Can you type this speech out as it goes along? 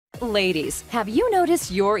Ladies, have you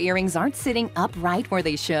noticed your earrings aren't sitting upright where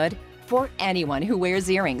they should? For anyone who wears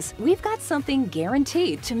earrings, we've got something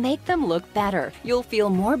guaranteed to make them look better. You'll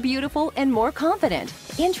feel more beautiful and more confident.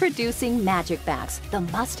 Introducing MagicBax, the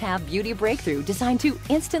must-have beauty breakthrough designed to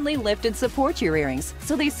instantly lift and support your earrings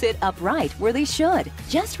so they sit upright where they should.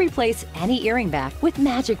 Just replace any earring back with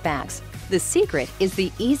MagicBax. The secret is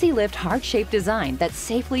the easy lift heart-shaped design that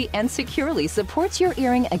safely and securely supports your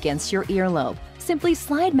earring against your earlobe. Simply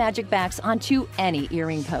slide MagicBax onto any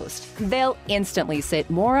earring post. They'll instantly sit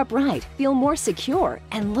more upright, feel more secure,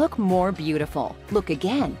 and look more beautiful. Look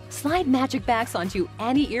again. Slide MagicBax onto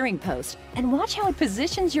any earring post and watch how it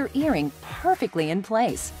positions your earring perfectly in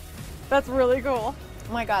place. That's really cool.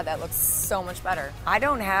 Oh my God, that looks so much better. I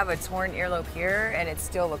don't have a torn earlobe here and it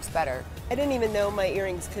still looks better. I didn't even know my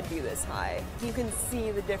earrings could be this high. You can see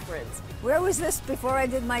the difference. Where was this before I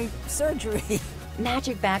did my surgery?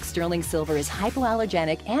 MagicBax Sterling Silver is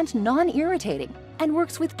hypoallergenic and non-irritating and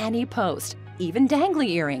works with any post, even dangly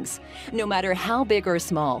earrings. No matter how big or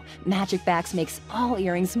small, MagicBax makes all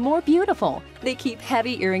earrings more beautiful. They keep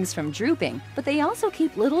heavy earrings from drooping, but they also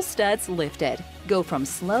keep little studs lifted. Go from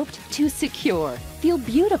sloped to secure. Feel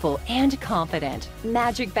beautiful and confident.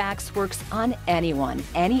 MagicBax works on anyone,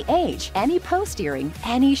 any age, any post earring,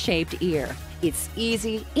 any shaped ear. It's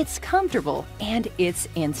easy, it's comfortable, and it's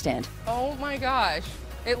instant. Oh my gosh,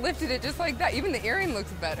 it lifted it just like that. Even the earring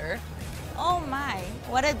looks better. Oh my,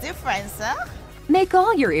 what a difference, huh? Make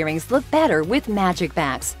all your earrings look better with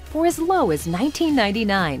MagicBax for as low as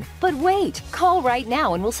 $19.99. But wait, call right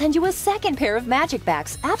now and we'll send you a second pair of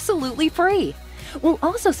MagicBax absolutely free. We'll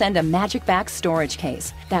also send a MagicBax storage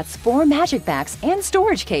case. That's 4 MagicBax and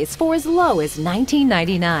storage case for as low as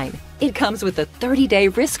 $19.99. It comes with a 30-day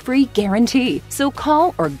risk-free guarantee, so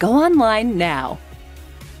call or go online now.